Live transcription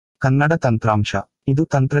ಕನ್ನಡ ತಂತ್ರಾಂಶ ಇದು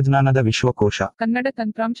ತಂತ್ರಜ್ಞಾನದ ವಿಶ್ವಕೋಶ. ಕನ್ನಡ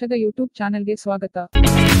ತಂತ್ರಾಂಶದ ಯೂಟ್ಯೂಬ್ ಚಾನೆಲ್ಗೆ ಸ್ವಾಗತ.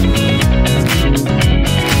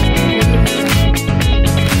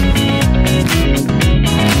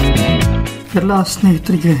 ಎಲ್ಲ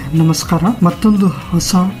ಸ್ನೇಹಿತರಿಗೆ ನಮಸ್ಕಾರ. ಮತ್ತೊಂದು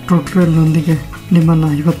ಹೊಸ ಟ್ಯುಟೋರಿಯಲ್ ನೊಂದಿಗೆ ನಿಮ್ಮನ್ನ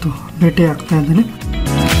ಇವತ್ತು ಭೇಟಿ ಆಗ್ತಾ ಇದ್ದೇನೆ.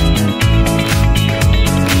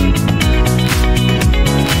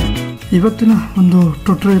 ಇವತ್ತಿನ ಒಂದು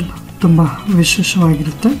ಟ್ಯುಟೋರಿಯಲ್ ತುಂಬಾ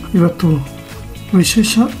ವಿಶೇಷವಾಗಿರುತ್ತೆ. ಇವತ್ತು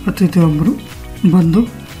ವಿಶೇಷ ಅತಿಥಿಯೊಬ್ಬರು ಬಂದು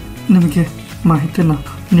ನಿಮಗೆ ಮಾಹಿತಿಯನ್ನು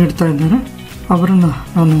ನೀಡ್ತಾ ಇದ್ದಾರೆ. ಅವರನ್ನು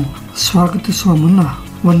ನಾನು ಸ್ವಾಗತಿಸುವ ಮುನ್ನ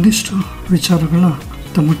ಒಂದಿಷ್ಟು ವಿಚಾರಗಳನ್ನ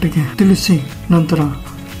ತಮ್ಮೊಟ್ಟಿಗೆ ತಿಳಿಸಿ ನಂತರ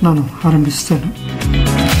ನಾನು ಆರಂಭಿಸ್ತೇನೆ.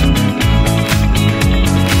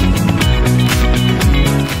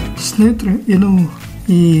 ಸ್ನೇಹಿತರೆ, ಏನು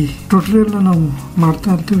ಈ ಟ್ಯುಟೋರಿಯಲ್ ನಾವು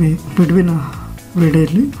ಮಾಡ್ತಾ ಇರ್ತೀವಿ, ಬಿಡುವಿನ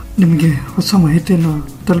ವೇಳೆಯಲ್ಲಿ ನಿಮಗೆ ಹೊಸ ಮಾಹಿತಿಯನ್ನು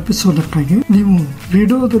ತಲುಪಿಸುವುದಕ್ಕಾಗಿ ನೀವು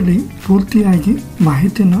ವಿಡಿಯೋದಲ್ಲಿ ಪೂರ್ತಿಯಾಗಿ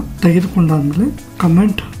ಮಾಹಿತಿಯನ್ನು ತೆಗೆದುಕೊಂಡಾದ್ಮೇಲೆ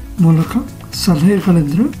ಕಮೆಂಟ್ ಮೂಲಕ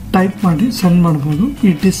ಸಲಹೆಗಳಿದ್ರೆ ಟೈಪ್ ಮಾಡಿ ಸೆಂಡ್ ಮಾಡಬಹುದು.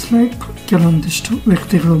 ಈ ಡಿಸ್ಲೈಕ್ ಕೆಲವೊಂದಿಷ್ಟು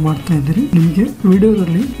ವ್ಯಕ್ತಿಗಳು ಮಾಡ್ತಾ ಇದ್ದೀರಿ. ನಿಮಗೆ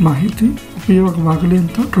ವಿಡಿಯೋದಲ್ಲಿ ಮಾಹಿತಿ ಉಪಯೋಗವಾಗಲಿ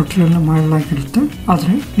ಅಂತ ಟ್ಯುಟೋರಿಯಲ್ ಮಾಡಲಾಗಿರುತ್ತೆ.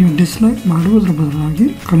 ಆದ್ರೆ ನೀವು ಡಿಸ್ಲೈಕ್ ಮಾಡುವುದರ ಬದಲಾಗಿ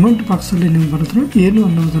ಕಮೆಂಟ್ ಬಾಕ್ಸ್ ಅಲ್ಲಿ ನೀವು ಬರೆದ್ರೆ ಏನು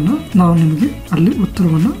ಅನ್ನೋದನ್ನ ನಾವು ನಿಮಗೆ ಅಲ್ಲಿ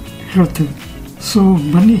ಉತ್ತರವನ್ನ ಹೇಳ್ತೇವೆ. ಸೊ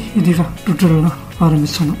ಬನ್ನಿ, ಇದೀಗ ಟ್ಯುಟೋರಿಯಲ್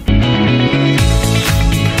ಆರಂಭಿಸೋಣ.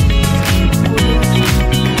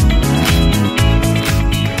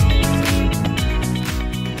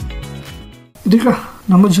 ಇದೀಗ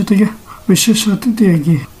ನಮ್ಮ ಜೊತೆಗೆ ವಿಶೇಷ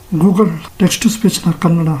ಅತಿಥಿಯಾಗಿ ಗೂಗಲ್ ಟೆಕ್ಸ್ಟ್ ಟು ಸ್ಪೀಚ್ ನ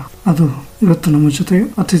ಕನ್ನಡ ಅದು ಇವತ್ತು ನಮ್ಮ ಜೊತೆಗೆ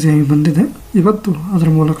ಅತಿಥಿಯಾಗಿ ಬಂದಿದೆ. ಇವತ್ತು ಅದರ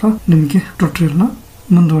ಮೂಲಕ ನಿಮಗೆ ಟ್ಯುಟೋರಿಯಲ್ ನ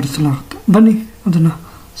ಮುಂದುವರಿಸಲಾಗುತ್ತೆ. ಬನ್ನಿ, ಅದನ್ನ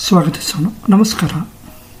ಸ್ವಾಗತಿಸೋಣ. ನಮಸ್ಕಾರ.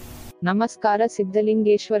 ನಮಸ್ಕಾರ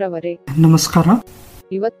ಸಿದ್ದಲಿಂಗೇಶ್ವರ್ ಅವರೇ. ನಮಸ್ಕಾರ.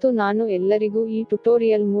 ಇವತ್ತು ನಾನು ಎಲ್ಲರಿಗೂ ಈ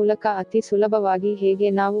ಟ್ಯುಟೋರಿಯಲ್ ಮೂಲಕ ಅತಿ ಸುಲಭವಾಗಿ ಹೇಗೆ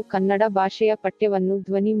ನಾವು ಕನ್ನಡ ಭಾಷೆಯ ಪಠ್ಯವನ್ನು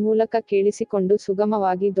ಧ್ವನಿ ಮೂಲಕ ಕೇಳಿಸಿಕೊಂಡು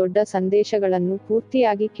ಸುಗಮವಾಗಿ ದೊಡ್ಡ ಸಂದೇಶಗಳನ್ನು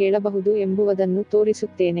ಪೂರ್ತಿಯಾಗಿ ಕೇಳಬಹುದು ಎಂಬುದನ್ನು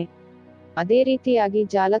ತೋರಿಸುತ್ತೇನೆ. ಅದೇ ರೀತಿಯಾಗಿ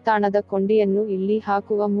ಜಾಲತಾಣದ ಕೊಂಡಿಯನ್ನು ಇಲ್ಲಿ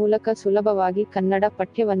ಹಾಕುವ ಮೂಲಕ ಸುಲಭವಾಗಿ ಕನ್ನಡ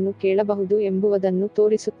ಪಠ್ಯವನ್ನು ಕೇಳಬಹುದು ಎಂಬುದನ್ನು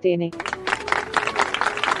ತೋರಿಸುತ್ತೇನೆ.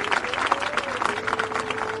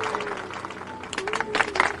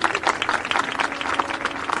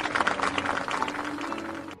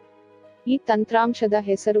 ಈ ತಂತ್ರಾಂಶದ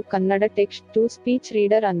ಹೆಸರು Kannada text to speech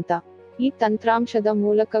reader ಅಂತ. ಈ ತಂತ್ರಾಂಶದ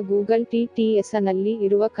ಮೂಲಕ ಗೂಗಲ್ TTS ನಲ್ಲಿ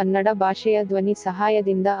ಇರುವ ಕನ್ನಡ ಭಾಷೆಯ ಧ್ವನಿ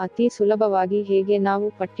ಸಹಾಯದಿಂದ ಅತಿ ಸುಲಭವಾಗಿ ಹೇಗೆ ನಾವು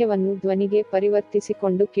ಪಠ್ಯವನ್ನು ಧ್ವನಿಗೆ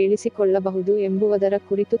ಪರಿವರ್ತಿಸಿಕೊಂಡು ಕೇಳಿಸಿಕೊಳ್ಳಬಹುದು ಎಂಬುದರ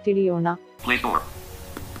ಕುರಿತು ತಿಳಿಯೋಣ.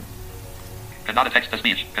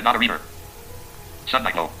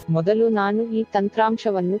 ಮೊದಲು ನಾನು ಈ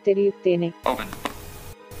ತಂತ್ರಾಂಶವನ್ನು ತೆರೆಯುತ್ತೇನೆ.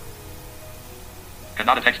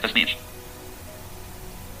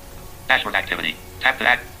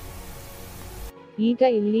 ಈಗ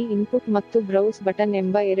ಇಲ್ಲಿ ಇನ್ಪುಟ್ ಮತ್ತು ಬ್ರೌಸ್ ಬಟನ್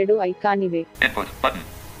ಎಂಬ ಎರಡು ಐಕಾನ್ ಇವೆ.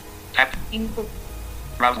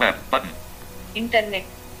 ಇಂಟರ್ನೆಟ್.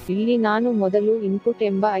 ಇಲ್ಲಿ ನಾನು ಮೊದಲು ಇನ್ಪುಟ್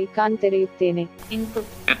ಎಂಬ ಐಕಾನ್ ತೆರೆಯುತ್ತೇನೆ.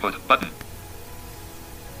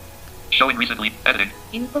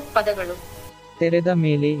 ಇನ್ಪುಟ್ ಪದಗಳು. ತೆರೆದ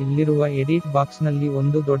ಮೇಲೆ ಇಲ್ಲಿರುವ ಎಡಿಟ್ ಬಾಕ್ಸ್ನಲ್ಲಿ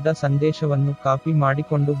ಒಂದು ದೊಡ್ಡ ಸಂದೇಶವನ್ನು ಕಾಪಿ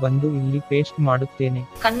ಮಾಡಿಕೊಂಡು ಬಂದು ಇಲ್ಲಿ ಪೇಸ್ಟ್ ಮಾಡುತ್ತೇನೆ.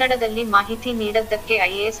 ಕನ್ನಡದಲ್ಲಿ ಮಾಹಿತಿ ನೀಡದ್ದಕ್ಕೆ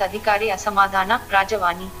IAS ಅಧಿಕಾರಿ ಅಸಮಾಧಾನ.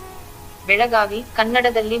 ರಾಜವಾಣಿ ಬೆಳಗಾವಿ.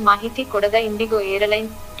 ಕನ್ನಡದಲ್ಲಿ ಮಾಹಿತಿ ಕೊಡದ ಇಂಡಿಗೋ ಏರ್ಲೈನ್.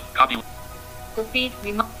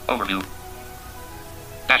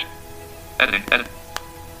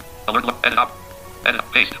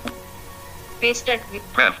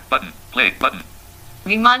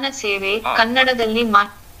 ವಿಮಾನ ಸೇವೆ. ಕನ್ನಡದಲ್ಲಿ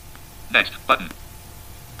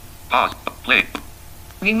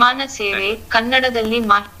ವಿಮಾನ ಸೇವೆ. ಕನ್ನಡದಲ್ಲಿ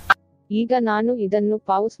ಈಗ ನಾನು ಇದನ್ನು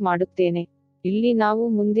ಪಾಸ್ ಮಾಡುತ್ತೇನೆ. ಇಲ್ಲಿ ನಾವು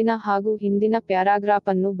ಮುಂದಿನ ಹಾಗೂ ಹಿಂದಿನ ಪ್ಯಾರಾಗ್ರಾಫ್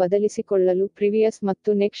ಅನ್ನು ಬದಲಿಸಿಕೊಳ್ಳಲು ಪ್ರಿವಿಯಸ್ ಮತ್ತು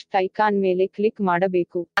ನೆಕ್ಸ್ಟ್ ಐಕಾನ್ ಮೇಲೆ ಕ್ಲಿಕ್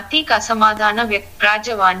ಮಾಡಬೇಕು. ಅತೀಕ ಅಸಮಾಧಾನ.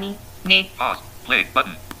 ರಾಜವಾಣಿ.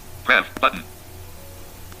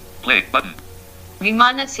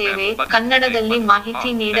 ವಿಮಾನ ಸೇವೆ. ಕನ್ನಡದಲ್ಲಿ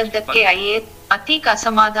ಮಾಹಿತಿ ನೀಡದ್ದಕ್ಕೆ IAS ಅತೀಕ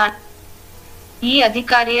ಅಸಮಾಧಾನ. ಈ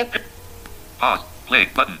ಅಧಿಕಾರಿಯ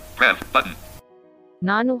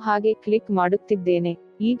ನಾನು ಹಾಗೆ ಕ್ಲಿಕ್ ಮಾಡುತ್ತಿದ್ದೇನೆ.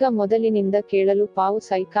 ಈಗ ಮೊದಲಿನಿಂದ ಕೇಳಲು ಪಾಸ್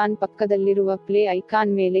ಐಕಾನ್ ಪಕ್ಕದಲ್ಲಿರುವ ಪ್ಲೇ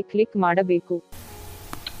ಐಕಾನ್ ಮೇಲೆ ಕ್ಲಿಕ್ ಮಾಡಬೇಕು.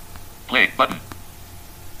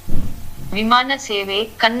 ವಿಮಾನ ಸೇವೆ.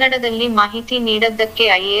 ಕನ್ನಡದಲ್ಲಿ ಮಾಹಿತಿ ನೀಡದ್ದಕ್ಕೆ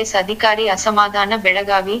IAS ಅಧಿಕಾರಿ ಅಸಮಾಧಾನ.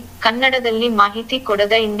 ಬೆಳಗಾವಿ. ಕನ್ನಡದಲ್ಲಿ ಮಾಹಿತಿ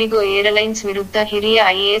ಕೊಡದ ಇಂಡಿಗೋ ಏರ್ಲೈನ್ಸ್ ವಿರುದ್ಧ ಹಿರಿಯ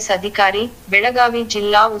IAS ಅಧಿಕಾರಿ, ಬೆಳಗಾವಿ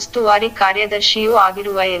ಜಿಲ್ಲಾ ಉಸ್ತುವಾರಿ ಕಾರ್ಯದರ್ಶಿಯೂ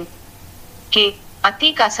ಆಗಿರುವ L.K.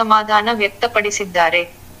 ಅತೀಕ ಅಸಮಾಧಾನ ವ್ಯಕ್ತಪಡಿಸಿದ್ದಾರೆ.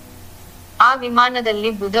 ಆ ವಿಮಾನದಲ್ಲಿ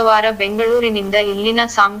ಬುಧವಾರ ಬೆಂಗಳೂರಿನಿಂದ ಇಲ್ಲಿನ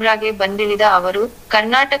ಸಾಂಬ್ರಾಗೆ ಬಂದಿಳಿದ ಅವರು,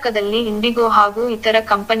 ಕರ್ನಾಟಕದಲ್ಲಿ ಇಂಡಿಗೋ ಹಾಗೂ ಇತರ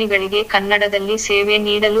ಕಂಪನಿಗಳಿಗೆ ಕನ್ನಡದಲ್ಲಿ ಸೇವೆ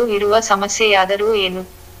ನೀಡಲು ಇರುವ ಸಮಸ್ಯೆಯಾದರೂ ಏನು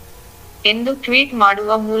ಎಂದು ಟ್ವೀಟ್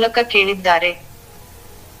ಮಾಡುವ ಮೂಲಕ ಕೇಳಿದ್ದಾರೆ.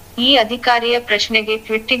 ಈ ಅಧಿಕಾರಿಯ ಪ್ರಶ್ನೆಗೆ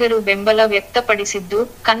ಟ್ವಿಟ್ಟಿಗರು ಬೆಂಬಲ ವ್ಯಕ್ತಪಡಿಸಿದ್ದು,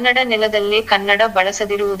 ಕನ್ನಡ ನೆಲದಲ್ಲೇ ಕನ್ನಡ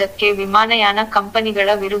ಬಳಸದಿರುವುದಕ್ಕೆ ವಿಮಾನಯಾನ ಕಂಪನಿಗಳ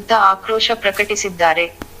ವಿರುದ್ಧ ಆಕ್ರೋಶ ಪ್ರಕಟಿಸಿದ್ದಾರೆ.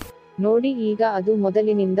 ನೋಡಿ, ಈಗ ಅದು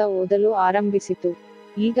ಮೊದಲಿನಿಂದ ಓದಲು ಆರಂಭಿಸಿತು.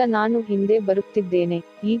 ಈಗ ನಾನು ಹಿಂದೆ ಬರುತ್ತಿದ್ದೇನೆ.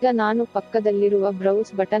 ಈಗ ನಾನು ಪಕ್ಕದಲ್ಲಿರುವ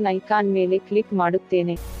ಬ್ರೌಸ್ ಬಟನ್ ಐಕಾನ್ ಮೇಲೆ ಕ್ಲಿಕ್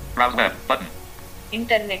ಮಾಡುತ್ತೇನೆ.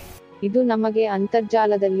 ಇಂಟರ್ನೆಟ್. ಇದು ನಮಗೆ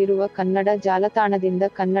ಅಂತರ್ಜಾಲದಲ್ಲಿರುವ ಕನ್ನಡ ಜಾಲತಾಣದಿಂದ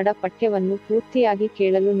ಕನ್ನಡ ಪಠ್ಯವನ್ನು ಪೂರ್ತಿಯಾಗಿ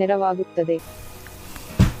ಕೇಳಲು ನೆರವಾಗುತ್ತದೆ.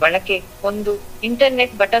 ಬಳಕೆ 1.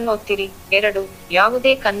 ಇಂಟರ್ನೆಟ್ ಬಟನ್ ಒತ್ತಿರಿ. 2.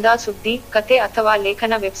 ಯಾವುದೇ ಕಂದ ಸುದ್ದಿ, ಕತೆ ಅಥವಾ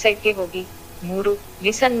ಲೇಖನ ವೆಬ್ಸೈಟ್ಗೆ ಹೋಗಿ. 3.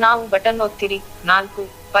 ಲಿಸನ್ ನಾವ್ ಬಟನ್ ಒತ್ತಿರಿ. 4.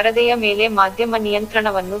 ಪರದೆಯ ಮೇಲೆ ಮಾಧ್ಯಮ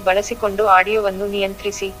ನಿಯಂತ್ರಣವನ್ನು ಬಳಸಿಕೊಂಡು ಆಡಿಯೋವನ್ನು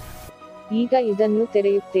ನಿಯಂತ್ರಿಸಿ. ಈಗ ಇದನ್ನು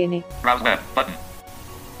ತೆರೆಯುತ್ತೇನೆ.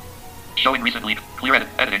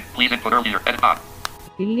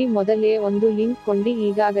 ಇಲ್ಲಿ ಮೊದಲೇ ಒಂದು ಲಿಂಕ್ ಕೊಂಡು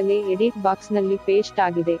ಈಗಾಗಲೇ ಎಡಿಟ್ ಬಾಕ್ಸ್ನಲ್ಲಿ ಪೇಸ್ಟ್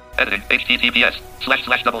ಆಗಿದೆ.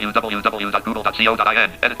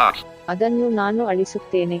 ಅದನ್ನು ನಾನು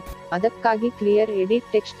ಅಳಿಸುತ್ತೇನೆ. ಅದಕ್ಕಾಗಿ ಕ್ಲಿಯರ್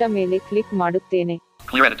ಎಡಿಟ್ ಟೆಕ್ಸ್ಟ್ ಮೇಲೆ ಕ್ಲಿಕ್ ಮಾಡುತ್ತೇನೆ.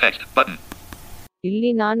 ಇಲ್ಲಿ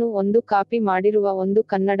ನಾನು ಒಂದು ಕಾಪಿ ಮಾಡಿರುವ ಒಂದು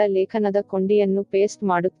ಕನ್ನಡ ಲೇಖನದ ಕೊಂಡಿಯನ್ನು ಪೇಸ್ಟ್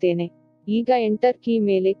ಮಾಡುತ್ತೇನೆ. ಈಗ ಎಂಟರ್ ಕೀ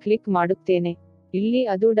ಮೇಲೆ ಕ್ಲಿಕ್ ಮಾಡುತ್ತೇನೆ. ಇಲ್ಲಿ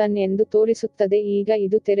ಅದು ಡನ್ ಎಂದು ತೋರಿಸುತ್ತದೆ. ಈಗ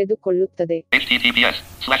ಇದು ತೆರೆದುಕೊಳ್ಳುತ್ತದೆ.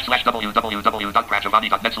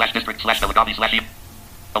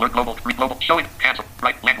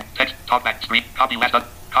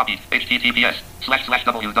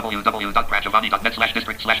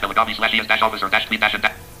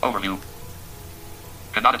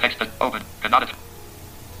 Kannada text open. Kannada.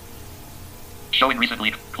 Showing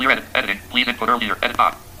recently. Clear edit. Editing. Please input earlier. Edit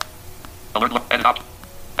box. Alert. Edit op.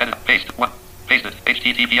 Edit. Paste. 1. Pasted.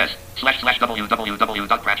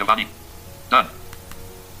 https://www.rajavani. Done.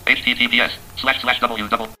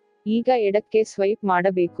 https://www. ಈಗ ಎಡಕ್ಕೆ ಸ್ವೈಪ್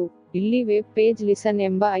ಮಾಡಬೇಕು. ಇಲ್ಲಿ ವೆಬ್ ಪೇಜ್ ಲಿಸನ್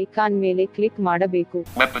ಎಂಬ ಐಕಾನ್ ಮೇಲೆ ಕ್ಲಿಕ್ ಮಾಡಬೇಕು.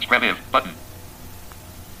 Webpage preview button.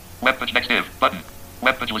 Webpage next div button.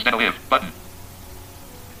 Webpage was div button.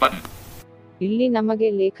 Button. ಇಲ್ಲಿ ನಮಗೆ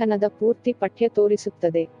ಲೇಖನದ ಪೂರ್ತಿ ಪಠ್ಯ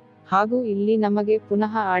ತೋರಿಸುತ್ತದೆ. ಹಾಗೂ ಇಲ್ಲಿ ನಮಗೆ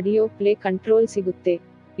ಪುನಃ ಆಡಿಯೋ ಪ್ಲೇ ಕಂಟ್ರೋಲ್ ಸಿಗುತ್ತೆ.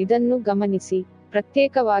 ಇದನ್ನು ಗಮನಿಸಿ.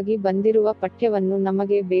 ಪ್ರತ್ಯೇಕವಾಗಿ ಬಂದಿರುವ ಪಠ್ಯವನ್ನು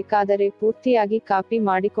ನಮಗೆ ಬೇಕಾದರೆ ಪೂರ್ತಿಯಾಗಿ ಕಾಪಿ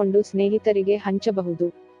ಮಾಡಿಕೊಂಡು ಸ್ನೇಹಿತರಿಗೆ ಹಂಚಬಹುದು.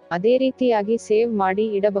 ಅದೇ ರೀತಿಯಾಗಿ ಸೇವ್ ಮಾಡಿ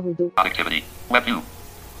ಇಡಬಹುದು.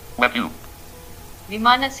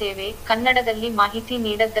 ವಿಮಾನ ಸೇವೆ ಕನ್ನಡದಲ್ಲಿ ಮಾಹಿತಿ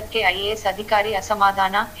ನೀಡದ್ದಕ್ಕೆ ಐಎಎಸ್ ಅಧಿಕಾರಿ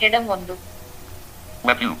ಅಸಮಾಧಾನ. ಹೆಡಮ್ 1.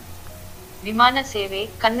 ವಿಮಾನ ಸೇವೆ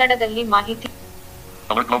ಕನ್ನಡದಲ್ಲಿ ಮಾಹಿತಿ.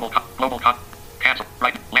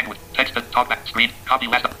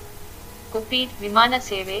 ಕಾಪಿ. ವಿಮಾನ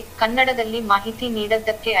ಸೇವೆ ಕನ್ನಡದಲ್ಲಿ ಮಾಹಿತಿ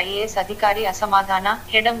ನೀಡದ್ದಕ್ಕೆ ಐಎಎಸ್ ಅಧಿಕಾರಿ ಅಸಮಾಧಾನ.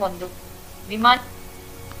 ಹೆಡಮ್ 1. ವಿಮಾನ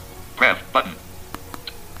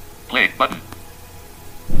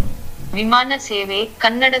ವಿಮಾನ ಸೇವೆ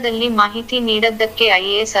ಕನ್ನಡದಲ್ಲಿ ಮಾಹಿತಿ ನೀಡದ್ದಕ್ಕೆ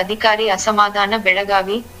ಐಎಎಸ್ ಅಧಿಕಾರಿ ಅಸಮಾಧಾನ.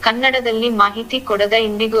 ಬೆಳಗಾವಿ ಕನ್ನಡದಲ್ಲಿ ಮಾಹಿತಿ ಕೊಡದ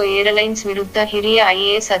ಇಂಡಿಗೋ ಏರ್ಲೈನ್ಸ್ ವಿರುದ್ಧ ಹಿರಿಯ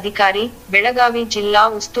ಐಎಎಸ್ ಅಧಿಕಾರಿ, ಬೆಳಗಾವಿ ಜಿಲ್ಲಾ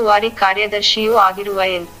ಉಸ್ತುವಾರಿ ಕಾರ್ಯದರ್ಶಿಯೂ ಆಗಿರುವ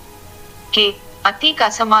ಎಲ್.ಕೆ. ಅತೀಕ್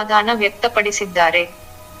ಅಸಮಾಧಾನ ವ್ಯಕ್ತಪಡಿಸಿದ್ದಾರೆ.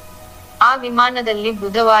 ಆ ವಿಮಾನದಲ್ಲಿ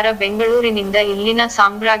ಬುಧವಾರ ಬೆಂಗಳೂರಿನಿಂದ ಇಲ್ಲಿನ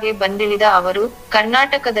ಸಾಂಬ್ರಾಗೆ ಬಂದಿಳಿದ ಅವರು,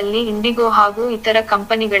 ಕರ್ನಾಟಕದಲ್ಲಿ ಇಂಡಿಗೋ ಹಾಗೂ ಇತರ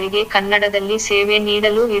ಕಂಪನಿಗಳಿಗೆ ಕನ್ನಡದಲ್ಲಿ ಸೇವೆ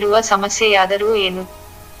ನೀಡಲು ಇರುವ ಸಮಸ್ಯೆಯಾದರೂ ಏನು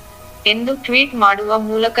ಎಂದು ಟ್ವೀಟ್ ಮಾಡುವ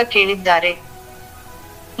ಮೂಲಕ ಕೇಳಿದ್ದಾರೆ.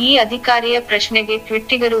 ಈ ಅಧಿಕಾರಿಯ ಪ್ರಶ್ನೆಗೆ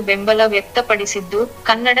ಟ್ವಿಟ್ಟಿಗರು ಬೆಂಬಲ ವ್ಯಕ್ತಪಡಿಸಿದ್ದು,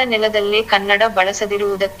 ಕನ್ನಡ ನೆಲದಲ್ಲೇ ಕನ್ನಡ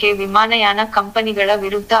ಬಳಸದಿರುವುದಕ್ಕೆ ವಿಮಾನಯಾನ ಕಂಪನಿಗಳ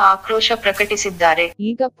ವಿರುದ್ಧ ಆಕ್ರೋಶ ಪ್ರಕಟಿಸಿದ್ದಾರೆ.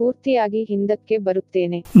 ಈಗ ಪೂರ್ತಿಯಾಗಿ ಹಿಂದಕ್ಕೆ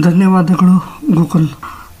ಬರುತ್ತೇನೆ. ಧನ್ಯವಾದಗಳು ಗೂಗಲ್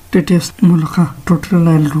TTS ಮೂಲಕ ಟ್ಯುಟೋರಿಯಲ್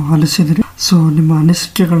ಎಲ್ಲರೂ ಆಲಿಸಿದಿರಿ. ಸೊ ನಿಮ್ಮ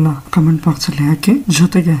ಅನಿಸಿಕೆಗಳನ್ನ ಕಮೆಂಟ್ ಬಾಕ್ಸ್ ಅಲ್ಲಿ ಹಾಕಿ,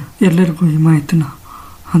 ಜೊತೆಗೆ ಎಲ್ಲರಿಗೂ ಈ ಮಾಹಿತಿನ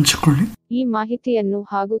ಹಂಚಿಕೊಳ್ಳಿ. ಈ ಮಾಹಿತಿಯನ್ನು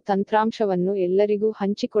ಹಾಗೂ ತಂತ್ರಾಂಶವನ್ನು ಎಲ್ಲರಿಗೂ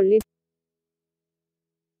ಹಂಚಿಕೊಳ್ಳಿ.